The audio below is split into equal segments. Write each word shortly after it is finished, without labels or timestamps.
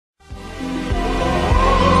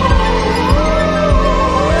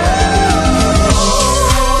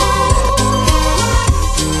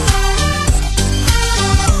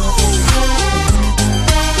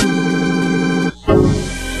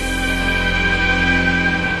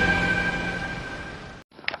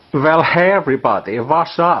Well, hey everybody,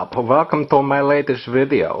 what's up? Welcome to my latest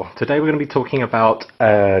video. Today we're going to be talking about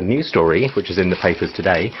a news story, which is in the papers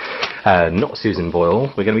today, not Susan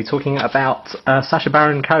Boyle. We're going to be talking about Sacha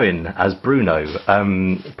Baron Cohen as Bruno,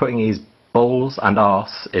 putting his balls and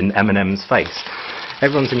arse in Eminem's face.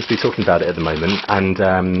 Everyone seems to be talking about it at the moment, and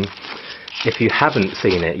if you haven't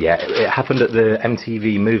seen it yet, it happened at the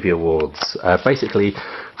MTV Movie Awards. Basically,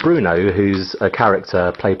 Bruno, who's a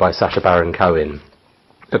character played by Sacha Baron Cohen,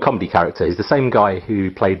 a comedy character. He's the same guy who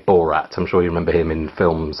played Borat. I'm sure you remember him in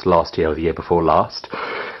films last year or the year before last.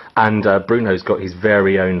 And Bruno's got his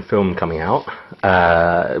very own film coming out,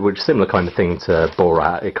 which is a similar kind of thing to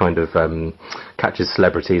Borat. It kind of catches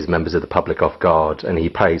celebrities, members of the public off guard, and he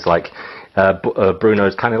plays like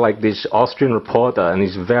Bruno's kind of like this Austrian reporter, and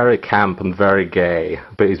he's very camp and very gay,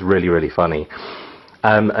 but he's really, really funny.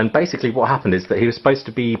 And basically what happened is that he was supposed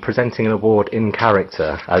to be presenting an award in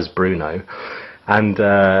character as Bruno.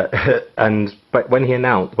 But when he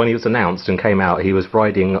was announced and came out, he was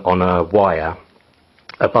riding on a wire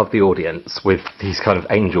above the audience with these kind of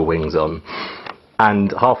angel wings on.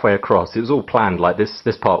 And halfway across, it was all planned. Like this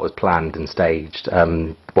part was planned and staged.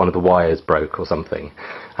 One of the wires broke or something,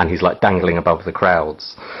 and he's like dangling above the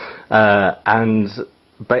crowds.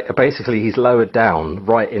 Basically, he's lowered down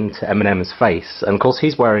right into Eminem's face, and of course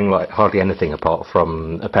he's wearing like hardly anything apart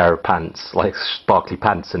from a pair of pants, like sparkly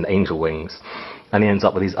pants and angel wings. And he ends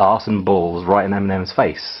up with his arse and balls right in Eminem's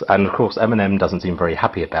face. And of course Eminem doesn't seem very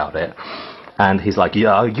happy about it. And he's like,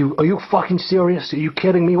 yeah, are you fucking serious? Are you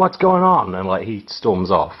kidding me? What's going on? And like he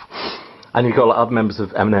storms off. And you've got like other members of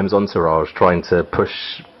Eminem's entourage trying to push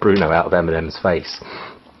Bruno out of Eminem's face.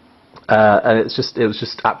 And it was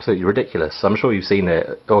just absolutely ridiculous. I'm sure you've seen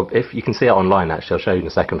it, or if you can see it online, actually, I'll show you in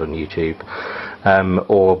a second on YouTube.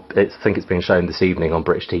 Or I think it's being shown this evening on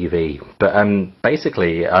British TV. But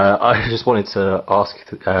basically, I just wanted to ask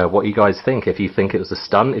what you guys think. If you think it was a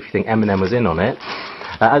stunt, if you think Eminem was in on it.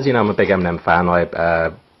 As you know, I'm a big Eminem fan.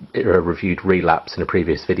 I reviewed Relapse in a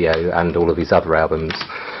previous video and all of his other albums.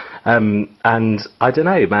 And I don't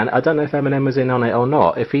know, man. I don't know if Eminem was in on it or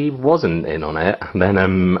not. If he wasn't in on it,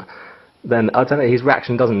 then I don't know, his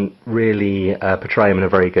reaction doesn't really portray him in a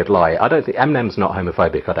very good light. I don't think Eminem's not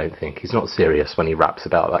homophobic. I don't think he's not serious when he raps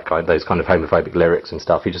about those kind of homophobic lyrics and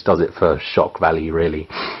stuff. He just does it for shock value, really.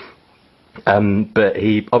 But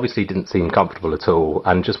he obviously didn't seem comfortable at all,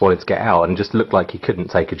 and just wanted to get out, and just looked like he couldn't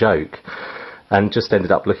take a joke, and just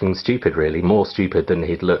ended up looking stupid, really, more stupid than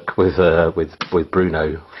he'd look with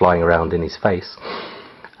Bruno flying around in his face.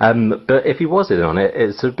 But if he was in on it,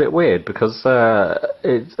 it's a bit weird because the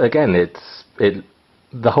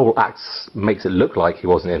whole act makes it look like he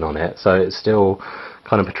wasn't in on it, so it still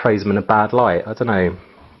kind of portrays him in a bad light. I don't know.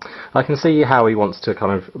 I can see how he wants to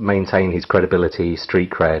kind of maintain his credibility, street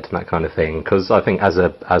cred, and that kind of thing. Because I think as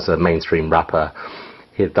a mainstream rapper,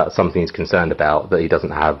 that's something he's concerned about, that he doesn't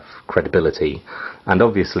have credibility. And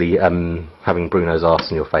obviously, having Bruno's arse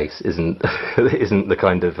in your face isn't the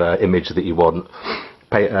kind of image that you want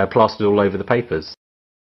plastered all over the papers.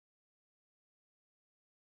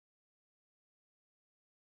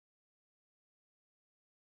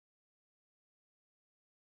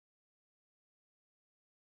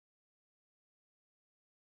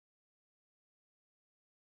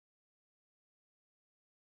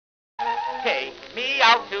 Take me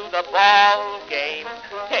out to the ball game.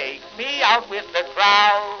 Take me out with the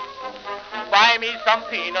crowd. Buy me some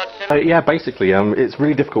peanuts and Yeah, basically, it's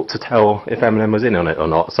really difficult to tell if Eminem was in on it or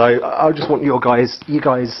not. So I just want you guys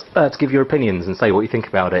to give your opinions and say what you think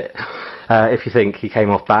about it. If you think he came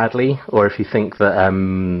off badly, or if you think that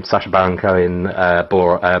Sacha Baron Cohen,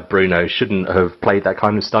 Bruno, shouldn't have played that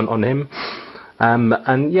kind of stunt on him.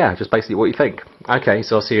 And yeah, just basically what you think. Okay,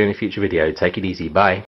 so I'll see you in a future video. Take it easy. Bye.